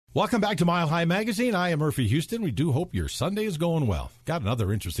Welcome back to Mile High Magazine. I am Murphy Houston. We do hope your Sunday is going well. Got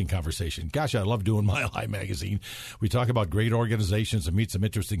another interesting conversation. Gosh, I love doing Mile High Magazine. We talk about great organizations and meet some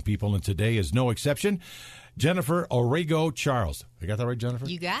interesting people, and today is no exception. Jennifer Orrego Charles. I got that right, Jennifer?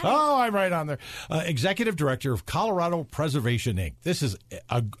 You got it. Oh, I'm right on there. Executive Director of Colorado Preservation, Inc. This is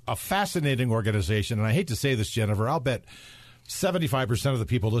a fascinating organization, and I hate to say this, Jennifer, I'll bet 75% of the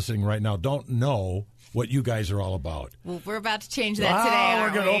people listening right now don't know what you guys are all about. Well, we're about to change that today,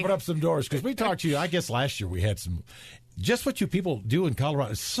 we're going to open up some doors because we talked to you. I guess last year we had some. Just what you people do in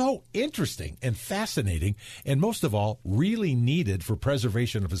Colorado is so interesting and fascinating, and most of all, really needed for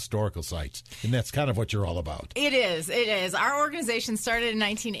preservation of historical sites. And that's kind of what you're all about. It is. It is. Our organization started in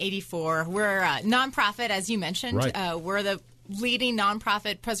 1984. We're a nonprofit, as you mentioned. Right. We're the leading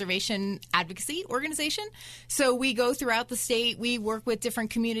nonprofit preservation advocacy organization. So we go throughout the state. We work with different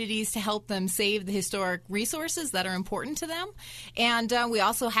communities to help them save the historic resources that are important to them. And we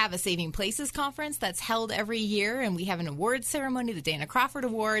also have a Saving Places conference that's held every year, and we have an awards ceremony, the Dana Crawford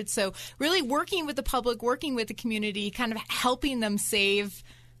Award. So really working with the public, working with the community, kind of helping them save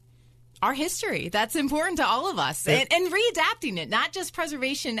our history. That's important to all of us. And readapting it, not just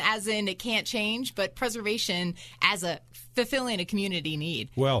preservation as in it can't change, but preservation as a fulfilling a community need.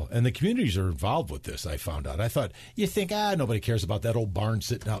 Well, and the communities are involved with this, I found out. I thought, you think, nobody cares about that old barn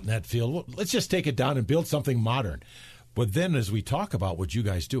sitting out in that field. Well, let's just take it down and build something modern. But then as we talk about what you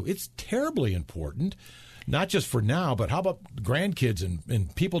guys do, it's terribly important. Not just for now, but how about grandkids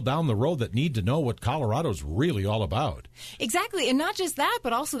and people down the road that need to know what Colorado's really all about? Exactly. And not just that,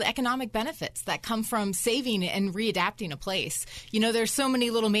 but also the economic benefits that come from saving and readapting a place. You know, there's so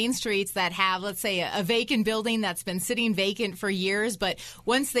many little main streets that have, let's say, a vacant building that's been sitting vacant for years. But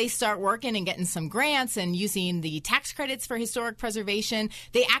once they start working and getting some grants and using the tax credits for historic preservation,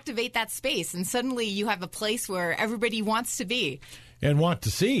 they activate that space. And suddenly you have a place where everybody wants to be. And want to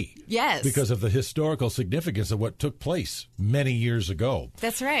see. Yes. Because of the historical significance of what took place many years ago.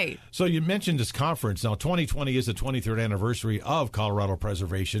 That's right. So you mentioned this conference. Now, 2020 is the 23rd anniversary of Colorado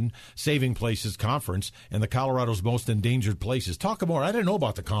Preservation, Saving Places Conference, and the Colorado's Most Endangered Places. Talk more. I didn't know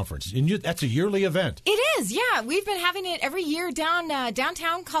about the conference. And that's a yearly event. It is, yeah. We've been having it every year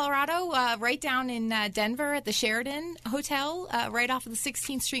downtown Colorado, right down in Denver at the Sheridan Hotel, right off of the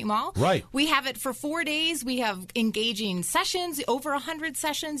 16th Street Mall. Right. We have it for 4 days. We have engaging sessions, over 100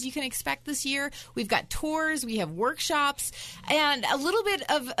 sessions you can expect this year. We've got tours, we have workshops, and a little bit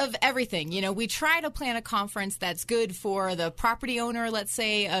of everything. You know, we try to plan a conference that's good for the property owner, let's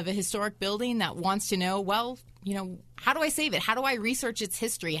say, of a historic building that wants to know, well, you know, how do I save it? How do I research its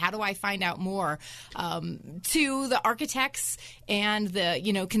history? How do I find out more? To the architects and the,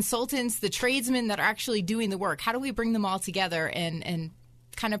 you know, consultants, the tradesmen that are actually doing the work. How do we bring them all together and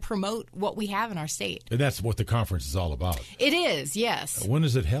kind of promote what we have in our state? And that's what the conference is all about. It is, yes. When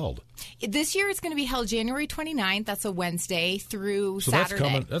is it held? This year it's going to be held January 29th. That's a Wednesday through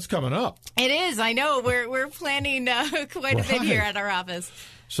Saturday. That's coming up. It is. I know. We're planning quite a bit here at our office.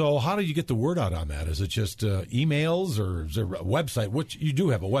 So how do you get the word out on that? Is it just emails or is there a website? Which you do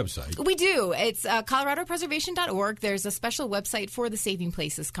have a website. We do. It's coloradopreservation.org. There's a special website for the Saving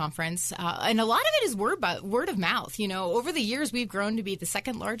Places Conference. And a lot of it is word of mouth. You know, over the years, we've grown to be the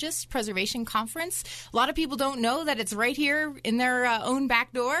second largest preservation conference. A lot of people don't know that it's right here in their own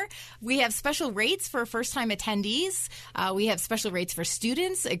back door. We have special rates for first-time attendees. We have special rates for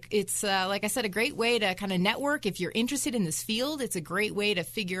students. It's, like I said, a great way to kind of network. If you're interested in this field, it's a great way to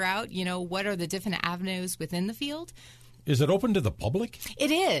figure out, you know, what are the different avenues within the field. Is it open to the public? It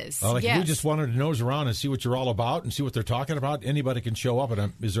is. Like yes. If we just wanted to nose around and see what you're all about and see what they're talking about, anybody can show up.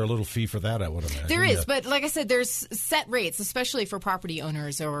 And is there a little fee for that, I would imagine? There is, but like I said, there's set rates, especially for property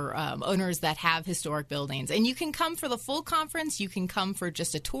owners or owners that have historic buildings. And you can come for the full conference. You can come for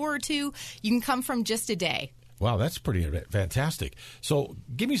just a tour or two. You can come from just a day. Wow, that's pretty fantastic. So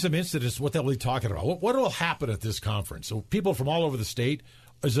give me some incidents, what they'll be talking about. What will happen at this conference? So people from all over the state.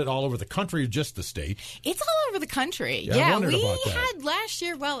 Is it all over the country or just the state? It's all over the country. Yeah, we had last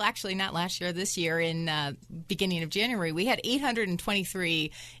year, well, actually not last year, this year in beginning of January, we had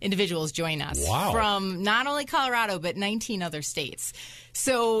 823 individuals join us from not only Colorado, but 19 other states.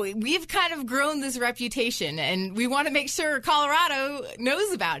 So we've kind of grown this reputation, and we want to make sure Colorado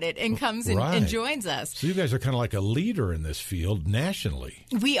knows about it and comes and joins us. So you guys are kind of like a leader in this field nationally.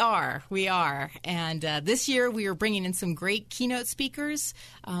 We are. And this year we are bringing in some great keynote speakers.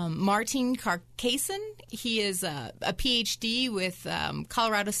 Martin Carcason, he is a PhD with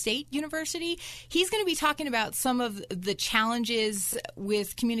Colorado State University. He's going to be talking about some of the challenges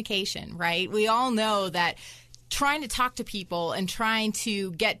with communication, right? We all know that trying to talk to people and trying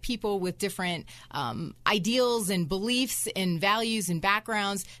to get people with different ideals and beliefs and values and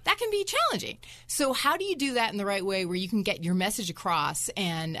backgrounds, that can be challenging. So how do you do that in the right way where you can get your message across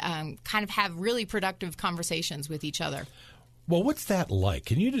and kind of have really productive conversations with each other? Well, what's that like?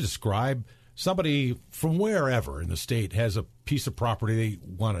 Can you describe somebody from wherever in the state has a piece of property, they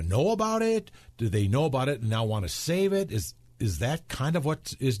want to know about it? Do they know about it and now want to save it? Is that kind of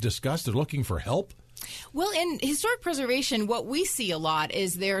what is discussed? They're looking for help? Well, in historic preservation, what we see a lot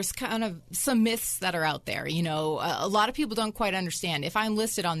is there's kind of some myths that are out there. You know, a lot of people don't quite understand. If I'm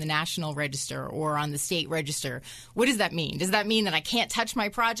listed on the National Register or on the state register, what does that mean? Does that mean that I can't touch my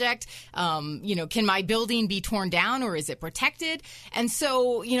project? Can my building be torn down or is it protected? And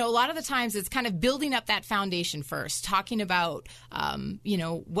so, a lot of the times it's kind of building up that foundation first, talking about,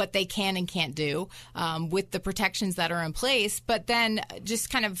 what they can and can't do with the protections that are in place, but then just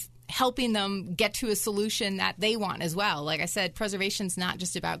kind of helping them get to a solution that they want as well. Like I said, preservation's not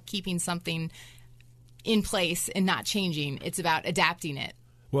just about keeping something in place and not changing. It's about adapting it.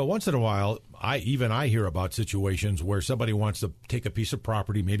 Well, once in a while, I hear about situations where somebody wants to take a piece of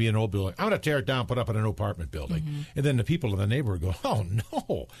property, maybe an old building. I'm going to tear it down, put up in an apartment building. Mm-hmm. And then the people in the neighborhood go, oh,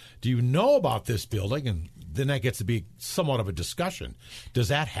 no, do you know about this building? And then that gets to be somewhat of a discussion. Does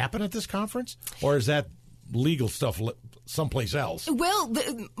that happen at this conference? Or is that legal stuff someplace else? Well,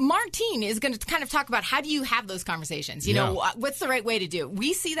 Martine is going to kind of talk about how do you have those conversations? What's the right way to do it?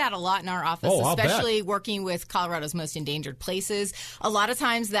 We see that a lot in our office, especially working with Colorado's most endangered places. A lot of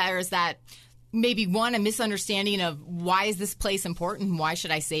times there's that maybe a misunderstanding of why is this place important and why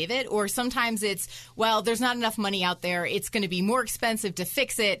should I save it? Or sometimes it's, well, there's not enough money out there. It's going to be more expensive to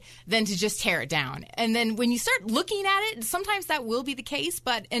fix it than to just tear it down. And then when you start looking at it, sometimes that will be the case.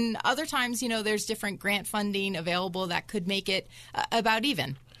 But in other times, there's different grant funding available that could make it about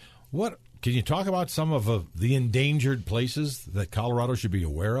even. Can you talk about some of the endangered places that Colorado should be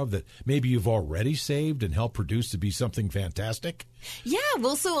aware of that maybe you've already saved and helped produce to be something fantastic? Yeah,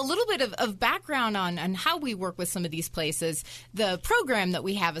 well, so a little bit of background on how we work with some of these places. The program that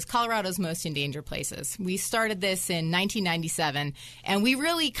we have is Colorado's Most Endangered Places. We started this in 1997, and we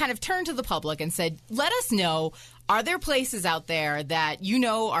really kind of turned to the public and said, let us know, are there places out there that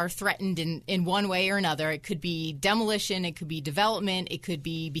are threatened in one way or another? It could be demolition, it could be development, it could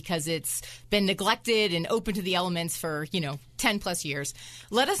be because it's been neglected and open to the elements for, 10 plus years.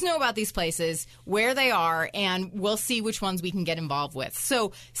 Let us know about these places, where they are, and we'll see which ones we can get involved with.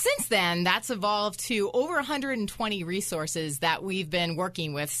 So since then, that's evolved to over 120 resources that we've been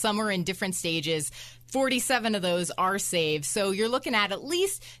working with. Some are in different stages. 47 of those are saved. So you're looking at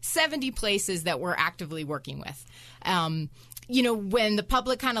least 70 places that we're actively working with. When the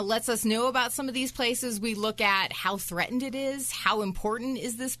public kind of lets us know about some of these places, we look at how threatened it is, how important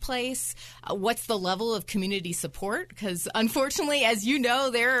is this place, what's the level of community support, because unfortunately, as you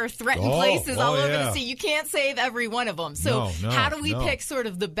know, there are threatened places all over the state. You can't save every one of them. So how do we pick sort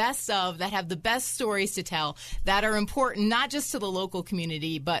of the best of that have the best stories to tell that are important, not just to the local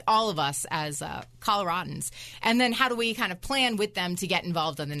community, but all of us as Coloradans? And then how do we kind of plan with them to get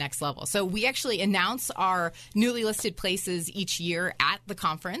involved on the next level? So we actually announce our newly listed places each year at the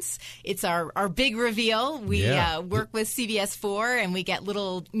conference. It's our big reveal. We work with CBS4 and we get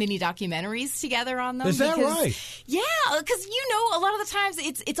little mini documentaries together on them. Is that right? Yeah, because a lot of the times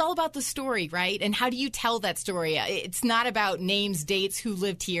it's all about the story, right? And how do you tell that story? It's not about names, dates, who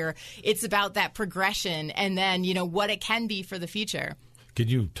lived here. It's about that progression and then, what it can be for the future. Can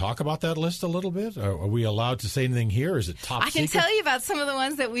you talk about that list a little bit? Are we allowed to say anything here? Is it top secret? I can tell you about some of the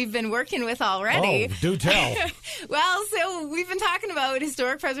ones that we've been working with already. Oh, do tell. Well, so we've been talking about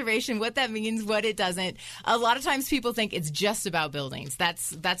historic preservation, what that means, what it doesn't. A lot of times people think it's just about buildings.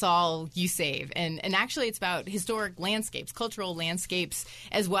 That's all you save. And actually it's about historic landscapes, cultural landscapes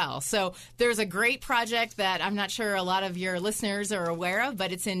as well. So there's a great project that I'm not sure a lot of your listeners are aware of,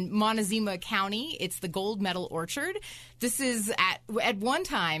 but it's in Montezuma County. It's the Gold Medal Orchard. This is at one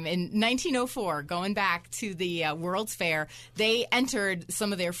time in 1904, going back to the World's Fair, they entered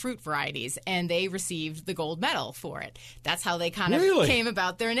some of their fruit varieties and they received the gold medal for it. That's how they kind of came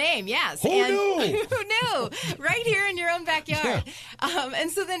about their name. Yes. Who knew? Who knew? Right here in your own backyard. Yeah. And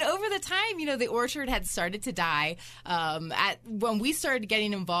so then over the time, the orchard had started to die. When we started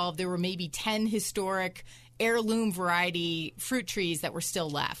getting involved, there were maybe 10 historic heirloom variety fruit trees that were still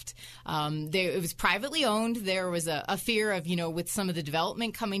left. It was privately owned. There was a fear of, with some of the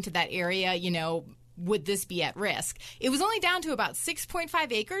development coming to that area, would this be at risk? It was only down to about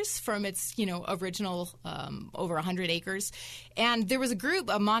 6.5 acres from its, original over 100 acres. And there was a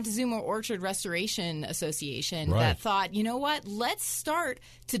group, a Montezuma Orchard Restoration Association, that thought, let's start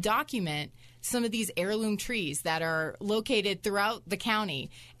to document some of these heirloom trees that are located throughout the county,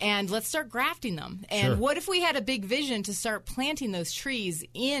 and let's start grafting them. And what if we had a big vision to start planting those trees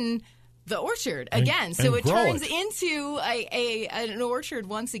in the orchard again? So it turns into an orchard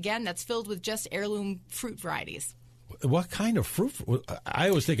once again that's filled with just heirloom fruit varieties. What kind of fruit? I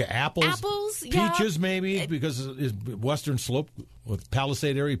always think of apples, peaches, maybe, because is Western Slope with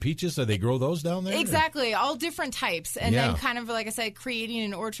Palisade area peaches. So they grow those down there? Exactly, all different types. And then kind of, like I said, creating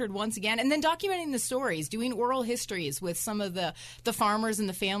an orchard once again, and then documenting the stories, doing oral histories with some of the farmers and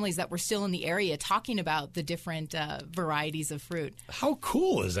the families that were still in the area, talking about the different varieties of fruit. How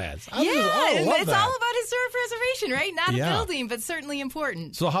cool is that? I love it's all about historic preservation, right? Not a building, but certainly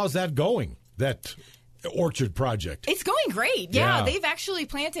important. So how's that going, that orchard project? It's going great. Yeah, they've actually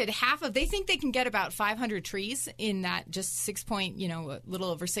planted they think they can get about 500 trees in that just a little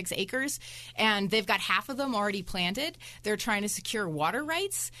over 6 acres, and they've got half of them already planted. They're trying to secure water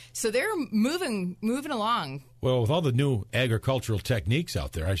rights, so they're moving along. Well, with all the new agricultural techniques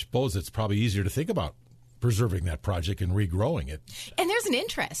out there, I suppose it's probably easier to think about preserving that project and regrowing it. And there's an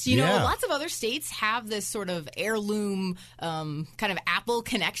interest. You know, lots of other states have this sort of heirloom kind of apple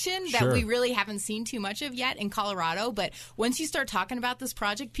connection that we really haven't seen too much of yet in Colorado. But once you start talking about this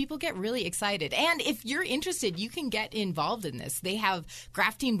project, people get really excited. And if you're interested, you can get involved in this. They have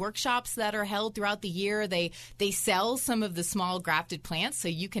grafting workshops that are held throughout the year. They sell some of the small grafted plants, so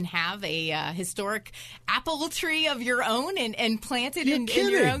you can have a historic apple tree of your own and plant it in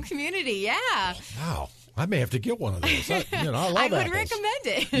your own community. Yeah. Wow. I may have to get one of those. I love I would apples. recommend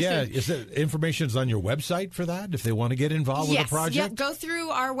it. Yeah, is there information's on your website for that if they want to get involved with the project? Yes, go through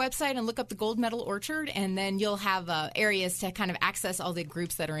our website and look up the Gold Medal Orchard, and then you'll have areas to kind of access all the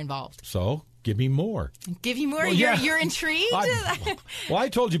groups that are involved. So, give me more. Give you more? Well, you're intrigued? I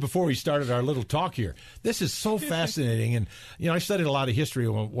told you before we started our little talk here, this is so fascinating. And, I studied a lot of history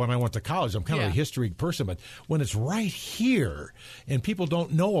when I went to college. I'm kind of a history person. But when it's right here and people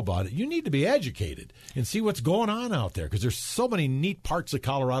don't know about it, you need to be educated and see what's going on out there, because there's so many neat parts of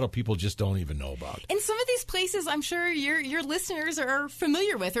Colorado people just don't even know about. And some of these places I'm sure your listeners are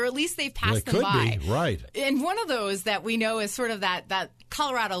familiar with, or at least they've passed them by. Could be, right. And one of those that we know is sort of that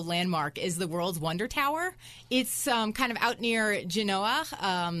Colorado landmark is the World's Wonder Tower. It's kind of out near Genoa,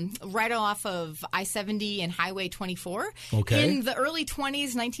 right off of I-70 and Highway 24. Okay. In the early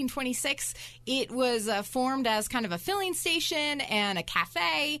 20s, 1926, it was formed as kind of a filling station and a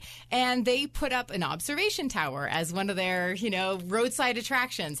cafe, and they put up an observation tower as one of their, roadside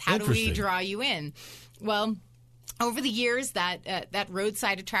attractions. How do we draw you in? Well, over the years, that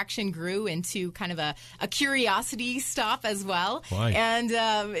roadside attraction grew into kind of a curiosity stop as well. Right. And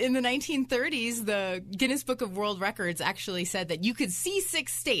in the 1930s, the Guinness Book of World Records actually said that you could see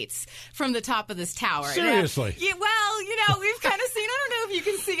 6 states from the top of this tower. Seriously? We've kind of seen, I don't know if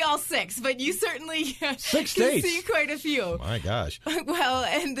you can see all 6, but you certainly 6 can states. see quite a few. My gosh. Well,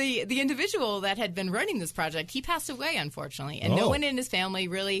 and the individual that had been running this project, he passed away, unfortunately. And no one in his family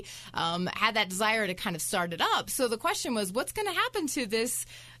really had that desire to kind of start it up. So the question was, what's going to happen to this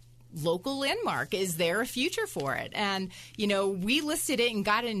local landmark? Is there a future for it? And, we listed it and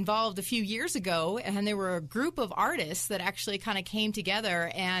got involved a few years ago, and there were a group of artists that actually kind of came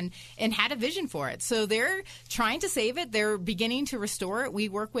together and had a vision for it. So they're trying to save it. They're beginning to restore it. We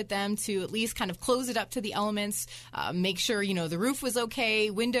work with them to at least kind of close it up to the elements, make sure, the roof was okay,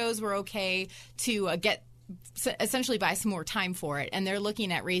 windows were okay, to essentially buy some more time for it. And they're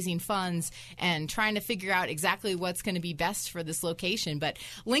looking at raising funds and trying to figure out exactly what's going to be best for this location. But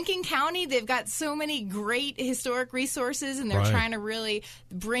Lincoln County, they've got so many great historic resources, and they're trying to really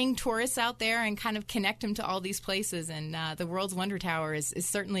bring tourists out there and kind of connect them to all these places. And the World's Wonder Tower is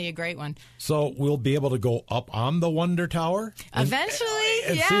certainly a great one. So we'll be able to go up on the Wonder Tower? Eventually,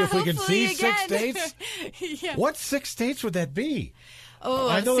 and see if we can see again. 6 states? What 6 states would that be? Oh,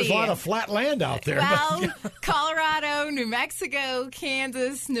 I know there's a lot of flat land out there. Well, Colorado, New Mexico,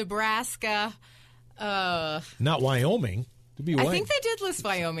 Kansas, Nebraska. Not Wyoming. I think they did list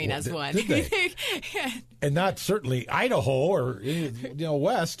Wyoming as one. Did they? And not certainly Idaho or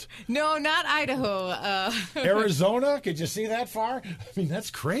west. No, not Idaho. Arizona? Could you see that far? I mean,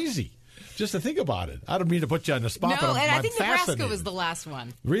 that's crazy. Just to think about it. I don't mean to put you on the spot, but and I'm I think Nebraska was the last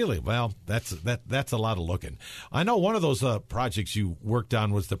one. Really? Well, that's a lot of looking. I know one of those projects you worked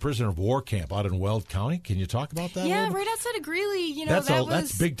on was the prisoner of war camp out in Weld County. Can you talk about that? Yeah, right outside of Greeley.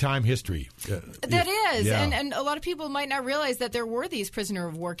 That's big time history. That is, and a lot of people might not realize that there were these prisoner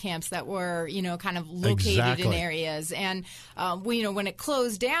of war camps that were kind of located in areas, and when it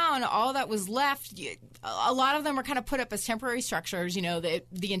closed down, all that was left. A lot of them were kind of put up as temporary structures.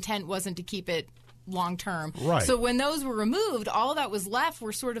 The intent wasn't to keep it long term. Right. So when those were removed, all that was left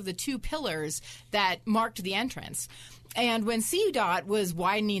were sort of the two pillars that marked the entrance. And when CDOT was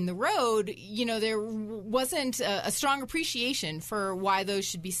widening the road, there wasn't a strong appreciation for why those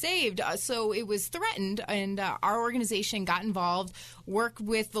should be saved. So it was threatened, and our organization got involved, worked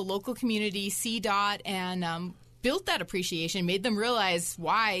with the local community, CDOT, and built that appreciation, made them realize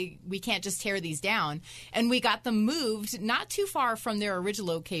why we can't just tear these down. And we got them moved not too far from their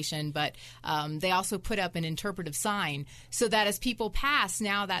original location, but they also put up an interpretive sign so that as people pass,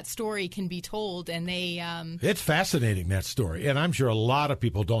 now that story can be told. And they... It's fascinating, that story. And I'm sure a lot of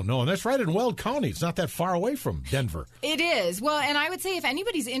people don't know. And that's right in Weld County. It's not that far away from Denver. It is. Well, and I would say if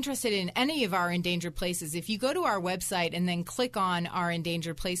anybody's interested in any of our endangered places, if you go to our website and then click on our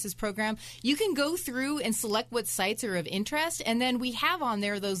endangered places program, you can go through and select what sites are of interest, and then we have on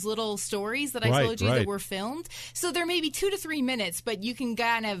there those little stories that I told you that were filmed. So there may be 2 to 3 minutes, but you can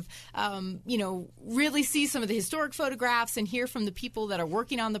kind of, really see some of the historic photographs and hear from the people that are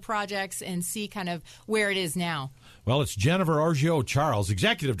working on the projects and see kind of where it is now. Well, it's Jennifer Argio Charles,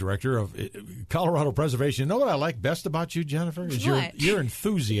 Executive Director of Colorado Preservation. You know what I like best about you, Jennifer? Is your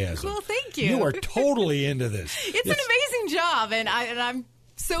enthusiasm. Well, thank you. You are totally into this. It's an amazing job, and I'm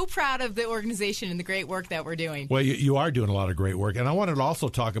so proud of the organization and the great work that we're doing. Well, you are doing a lot of great work. And I wanted to also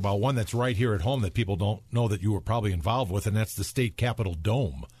talk about one that's right here at home that people don't know that you were probably involved with, and that's the State Capitol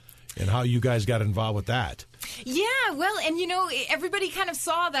Dome and how you guys got involved with that. Yeah, well, and everybody kind of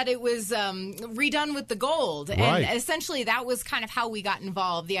saw that it was redone with the gold. Right. And essentially that was kind of how we got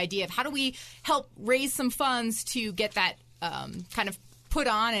involved, the idea of how do we help raise some funds to get that kind of put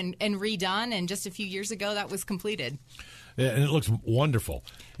on and redone. And just a few years ago, that was completed. And it looks wonderful.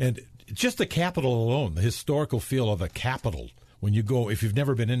 And just the Capitol alone, the historical feel of the Capitol, when you go, if you've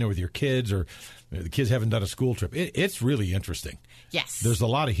never been in there with your kids or the kids haven't done a school trip, it's really interesting. Yes. There's a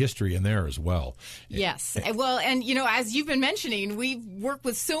lot of history in there as well. Yes. Well, and, as you've been mentioning, we work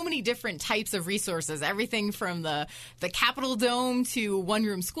with so many different types of resources, everything from the Capitol Dome to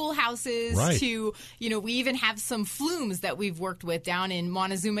one-room schoolhouses to, we even have some flumes that we've worked with down in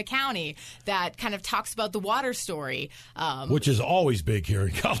Montezuma County that kind of talks about the water story. Which is always big here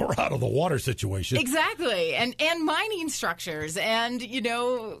in Colorado, the water situation. Exactly. And mining structures and,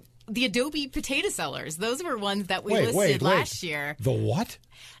 the Adobe potato sellers. Those were ones that we listed last year. The what?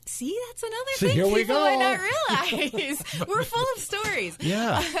 See, that's another thing people might not realize. We're full of stories.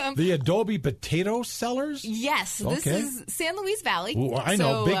 Yeah. The Adobe potato sellers? Yes. Okay. This is San Luis Valley. Ooh, I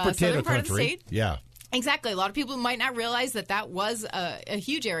know. Big potato part country. Of the state. Yeah. Exactly. A lot of people might not realize that was a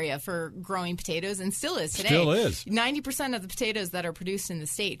huge area for growing potatoes, and still is today. Still is. 90% of the potatoes that are produced in the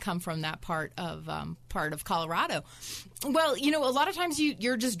state come from that part of Colorado. Well, a lot of times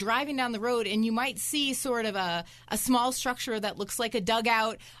you're just driving down the road and you might see sort of a small structure that looks like a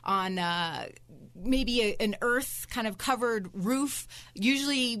dugout on maybe an earth kind of covered roof,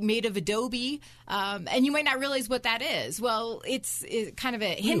 usually made of adobe, and you might not realize what that is. Well, it's kind of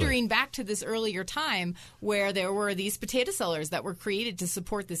hindering back to this earlier time where there were these potato sellers that were created to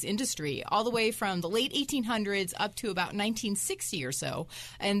support this industry all the way from the late 1800s up to about 1960 or so.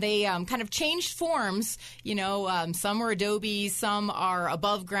 And they kind of changed forms. Some were adobe, some are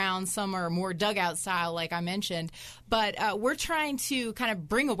above ground, some are more dugout style, like I mentioned. But we're trying to kind of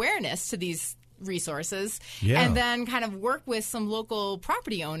bring awareness to these resources and then kind of work with some local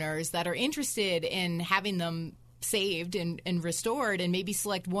property owners that are interested in having them saved and restored, and maybe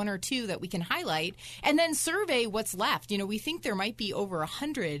select one or two that we can highlight and then survey what's left. We think there might be over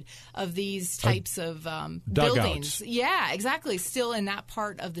 100 of these types of buildings. Yeah, exactly. Still in that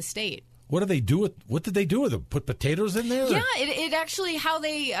part of the state. What did they do with them? Put potatoes in there? Yeah, it actually how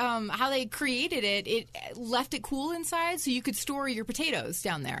they created it. It left it cool inside so you could store your potatoes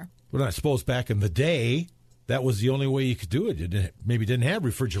down there. Well, I suppose back in the day, that was the only way you could do it. It maybe didn't have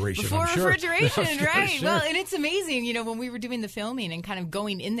refrigeration. Before refrigeration, right. Sure. Well, and it's amazing, when we were doing the filming and kind of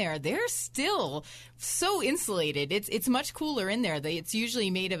going in there, they're still so insulated. It's much cooler in there. It's usually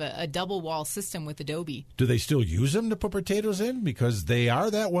made of a double wall system with adobe. Do they still use them to put potatoes in because they are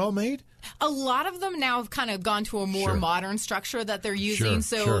that well made? A lot of them now have kind of gone to a more modern structure that they're using.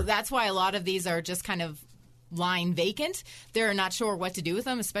 That's why a lot of these are just kind of lying vacant. They're not sure what to do with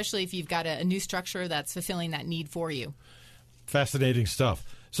them, especially if you've got a new structure that's fulfilling that need for you. Fascinating stuff.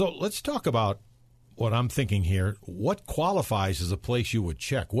 So let's talk about what I'm thinking here. What qualifies as a place you would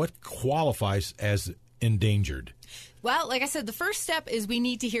check? What qualifies as endangered? Well, like I said, the first step is we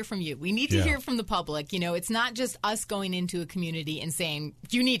need to hear from you. We need to hear from the public. It's not just us going into a community and saying,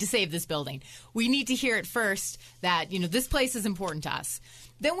 you need to save this building. We need to hear it first that, this place is important to us.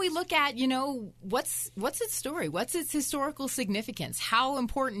 Then we look at, what's its story? What's its historical significance? How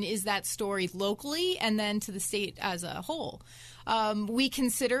important is that story locally and then to the state as a whole? We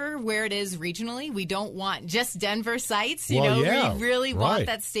consider where it is regionally. We don't want just Denver sites. We really want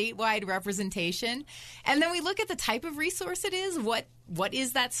that statewide representation. And then we look at the type of resource it is. What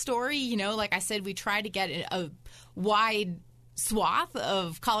is that story? Like I said, we try to get a wide swath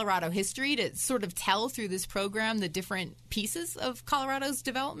of Colorado history to sort of tell through this program the different pieces of Colorado's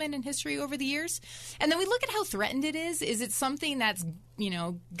development and history over the years. And then we look at how threatened it is. Is it something that's,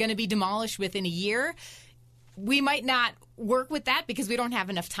 going to be demolished within a year? We might not work with that because we don't have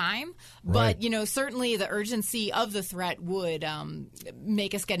enough time. Right. But, certainly the urgency of the threat would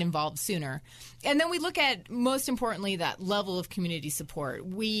make us get involved sooner. And then we look at, most importantly, that level of community support.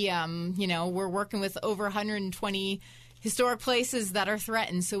 We, we're working with over 120 historic places that are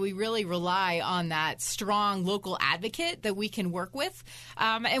threatened, so we really rely on that strong local advocate that we can work with.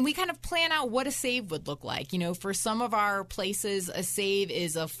 And we kind of plan out what a save would look like. For some of our places, a save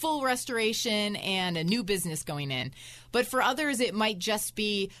is a full restoration and a new business going in. But for others, it might just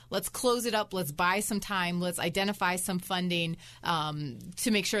be, let's close it up, let's buy some time, let's identify some funding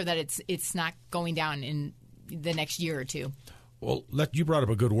to make sure that it's not going down in the next year or two. Well, you brought up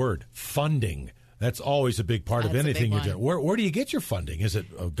a good word, funding. That's always a big part of anything you do. Where do you get your funding? Is it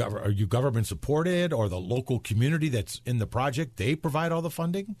are you government supported, or the local community that's in the project, they provide all the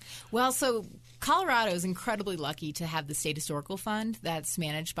funding? Well, so Colorado is incredibly lucky to have the State Historical Fund that's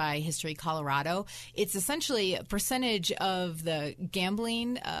managed by History Colorado. It's essentially a percentage of the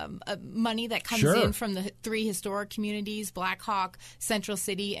gambling money that comes in from the three historic communities, Black Hawk, Central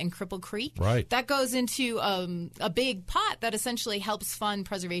City, and Cripple Creek. Right. That goes into a big pot that essentially helps fund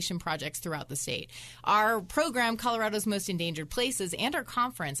preservation projects throughout the state. Our program, Colorado's Most Endangered Places, and our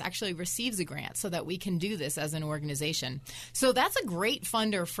conference actually receives a grant so that we can do this as an organization. So that's a great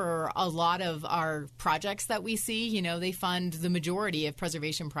funder for a lot of our projects that we see. They fund the majority of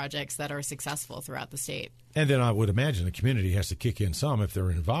preservation projects that are successful throughout the state. And then I would imagine the community has to kick in some if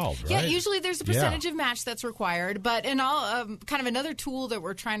they're involved, right? Yeah, usually there's a percentage of match that's required. But kind of another tool that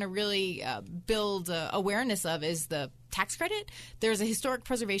we're trying to really build awareness of is the tax credit. There's a historic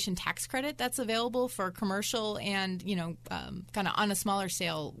preservation tax credit that's available for commercial and, kind of on a smaller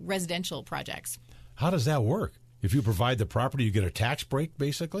scale residential projects. How does that work? If you provide the property, you get a tax break,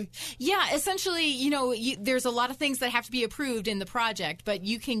 basically? Yeah, essentially, there's a lot of things that have to be approved in the project, but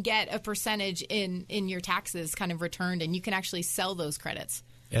you can get a percentage in your taxes kind of returned, and you can actually sell those credits.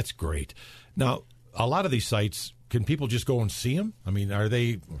 That's great. Now, a lot of these sites, can people just go and see them? I mean, are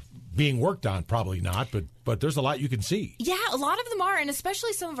they being worked on? Probably not, but there's a lot you can see. Yeah, a lot of them are, and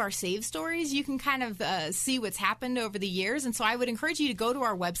especially some of our save stories, you can kind of see what's happened over the years. And so I would encourage you to go to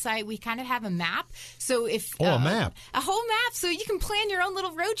our website. We kind of have a map. So if a map, a whole map, so you can plan your own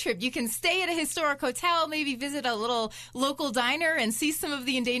little road trip. You can stay at a historic hotel, maybe visit a little local diner, and see some of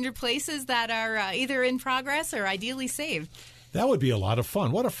the endangered places that are either in progress or ideally saved. That would be a lot of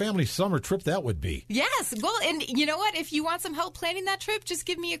fun. What a family summer trip that would be. Yes. Well, and you know what? If you want some help planning that trip, just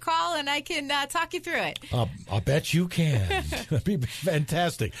give me a call and I can talk you through it. I'll bet you can. That'd be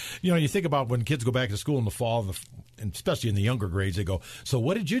fantastic. You think about when kids go back to school in the fall, and especially in the younger grades, they go, so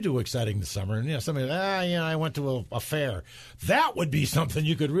what did you do exciting this summer? And somebody, I went to a fair. That would be something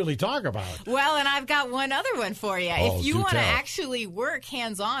you could really talk about. Well, and I've got one other one for you. If you want to tell. actually work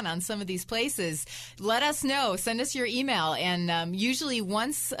hands-on on some of these places, let us know. Send us your email. And usually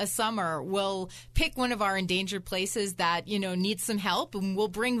once a summer, we'll pick one of our endangered places that, needs some help. And we'll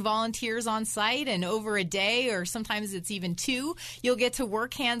bring volunteers on site. And over a day, or sometimes it's even 2, you'll get to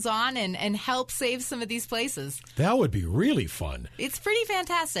work hands-on and help save some of these places. That would be really fun. It's pretty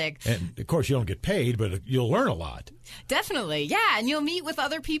fantastic. And, of course, you don't get paid, but you'll learn a lot. Definitely, yeah. And you'll meet with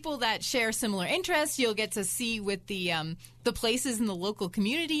other people that share similar interests. You'll get to see with the places in the local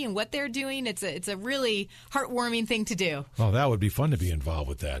community and what they're doing. It's a really heartwarming thing to do. Oh, that would be fun to be involved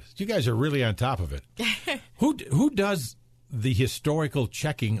with that. You guys are really on top of it. Who does the historical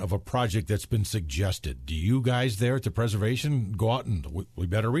checking of a project that's been suggested? Do you guys there at the preservation go out and we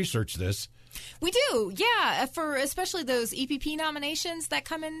better research this? We do, yeah. For especially those EPP nominations that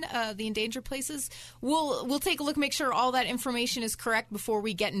come in, the endangered places, we'll take a look, make sure all that information is correct before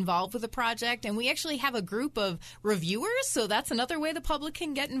we get involved with the project. And we actually have a group of reviewers, so that's another way the public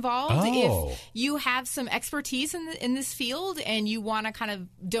can get involved. Oh. If you have some expertise in this field and you want to kind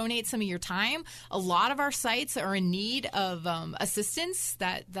of donate some of your time, a lot of our sites are in need of assistance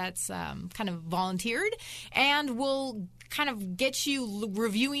that's kind of volunteered, and we'll kind of get you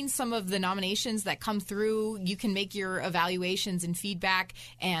reviewing some of the nominations that come through. You can make your evaluations and feedback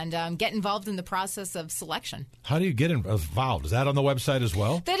and get involved in the process of selection. How do you get involved? Is that on the website as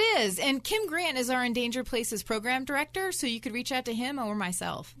well? That is. And Kim Grant is our Endangered Places Program Director, so you could reach out to him or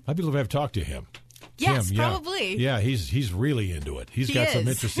myself. I believe I've talked to him. Yes, Tim, probably. Yeah, he's really into it. He got some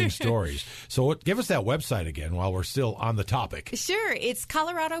interesting stories. So give us that website again while we're still on the topic. Sure. It's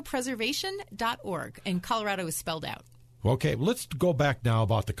coloradopreservation.org, and Colorado is spelled out. Okay, let's go back now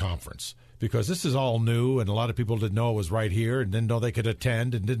about the conference, because this is all new, and a lot of people didn't know it was right here and didn't know they could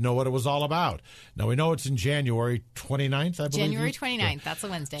attend and didn't know what it was all about. Now, we know it's in January 29th, I believe. January 29th. That's a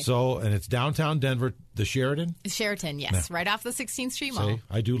Wednesday. So, and it's downtown Denver, the Sheraton? Sheraton, yes. Right off the 16th Street Mall. See,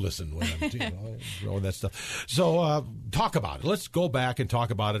 I do listen when I'm all that stuff. So, talk about it. Let's go back and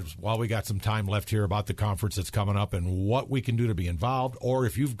talk about it while we got some time left here about the conference that's coming up and what we can do to be involved, or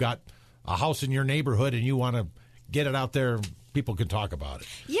if you've got a house in your neighborhood and you want to get it out there, people can talk about it.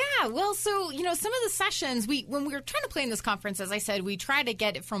 Yeah, well, so, some of the sessions, when we were trying to plan this conference, as I said, we try to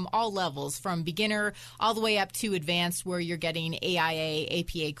get it from all levels, from beginner all the way up to advanced, where you're getting AIA,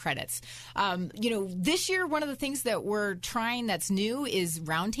 APA credits. This year, one of the things that we're trying that's new is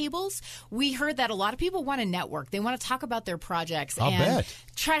roundtables. We heard that a lot of people want to network. They want to talk about their projects and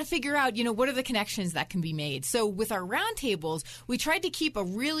try to figure out, what are the connections that can be made. So with our roundtables, we tried to keep a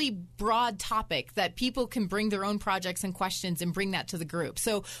really broad topic that people can bring their own projects and questions and bring that to the group.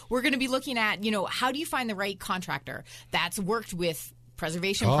 So we're going to be looking at, how do you find the right contractor that's worked with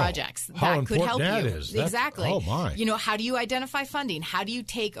preservation projects that could help you? Exactly. Oh, my. How do you identify funding? How do you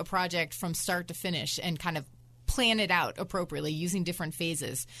take a project from start to finish and kind of plan it out appropriately using different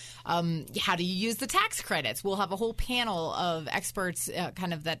phases? How do you use the tax credits? We'll have a whole panel of experts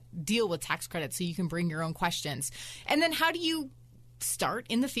that deal with tax credits, so you can bring your own questions. And then how do you start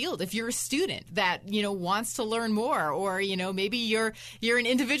in the field if you're a student that wants to learn more, or maybe you're an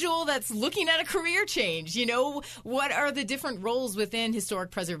individual that's looking at a career change? What are the different roles within historic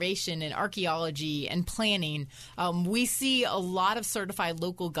preservation and archaeology and planning? We see a lot of certified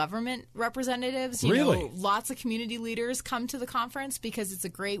local government representatives. Really? Lots of community leaders come to the conference because it's a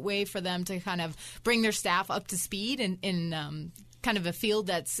great way for them to kind of bring their staff up to speed in kind of a field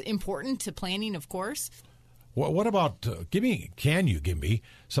that's important to planning, of course. What about, can you give me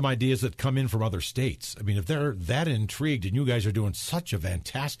some ideas that come in from other states? I mean, if they're that intrigued and you guys are doing such a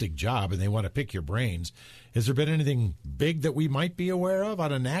fantastic job and they want to pick your brains, has there been anything big that we might be aware of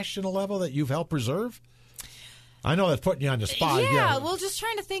on a national level that you've helped preserve? I know that's putting you on the spot. Yeah, well, just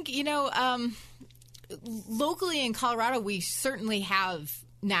trying to think, locally in Colorado, we certainly have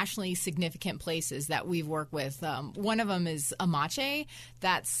nationally significant places that we've worked with. One of them is Amache.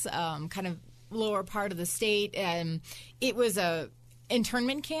 That's kind of lower part of the state, and it was a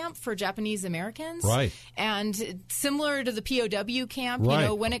internment camp for Japanese Americans. Right. And similar to the POW camp,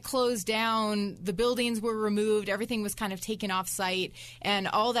 right. When it closed down, the buildings were removed, everything was kind of taken off site, and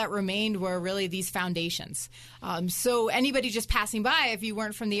all that remained were really these foundations. So anybody just passing by, if you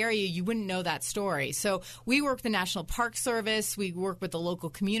weren't from the area, you wouldn't know that story. So we work with the National Park Service, we work with the local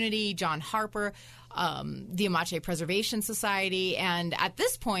community, John Harper, the Amache Preservation Society, and at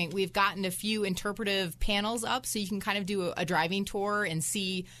this point we've gotten a few interpretive panels up so you can kind of do a driving tour and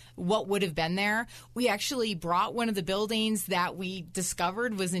see what would have been there. We actually brought one of the buildings that we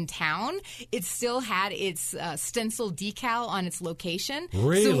discovered was in town. It still had its stencil decal on its location.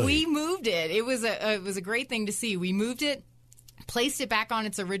 Really? So we moved it. It was a great thing to see. We moved it, placed it back on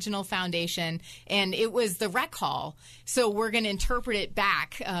its original foundation, and it was the rec hall. So we're going to interpret it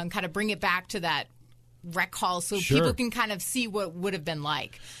back, kind of bring it back to that rec hall so Sure. people can kind of see what would have been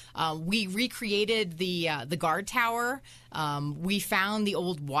like. We recreated the guard tower. We found the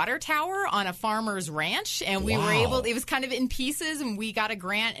old water tower on a farmer's ranch, and we were able, it was kind of in pieces, and we got a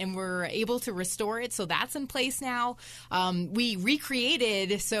grant and we're able to restore it. So that's in place now. We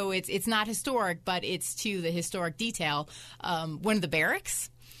recreated, so it's not historic, but it's to the historic detail, one of the barracks.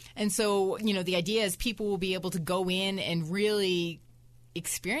 And so, the idea is people will be able to go in and really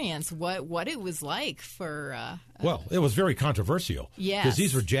experience what it was like for well, it was very controversial. Yes. Because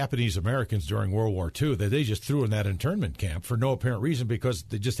these were Japanese Americans during World War II that they just threw in that internment camp for no apparent reason because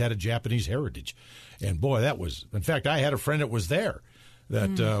they just had a Japanese heritage. And boy, that was, in fact, I had a friend that was there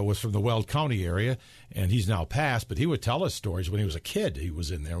that was from the Weld County area, and he's now passed, but he would tell us stories when he was a kid. He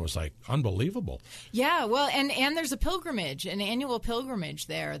was in there. It was like unbelievable. Yeah, well, and there's a pilgrimage, an annual pilgrimage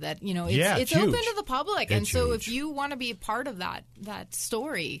there that, it's huge. open to the public. And It's so huge. if you want to be a part of that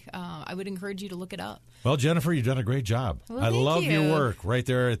story, I would encourage you to look it up. Well, Jennifer, you've done a great job. Well, I thank love you. your work right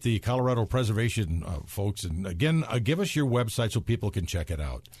there at the Colorado Preservation folks. And again, give us your website so people can check it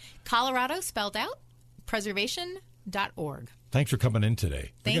out. Colorado, spelled out, preservation.org. colorado.org. Thanks for coming in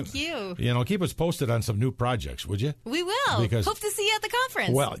today. Thank you. Keep us posted on some new projects, would you? We will. Because, hope to see you at the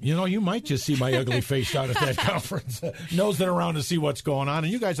conference. Well, you might just see my ugly face down at that conference. Nosing around to see what's going on.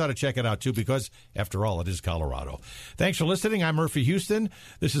 And you guys ought to check it out, too, because, after all, it is Colorado. Thanks for listening. I'm Murphy Houston.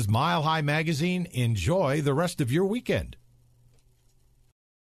 This is Mile High Magazine. Enjoy the rest of your weekend.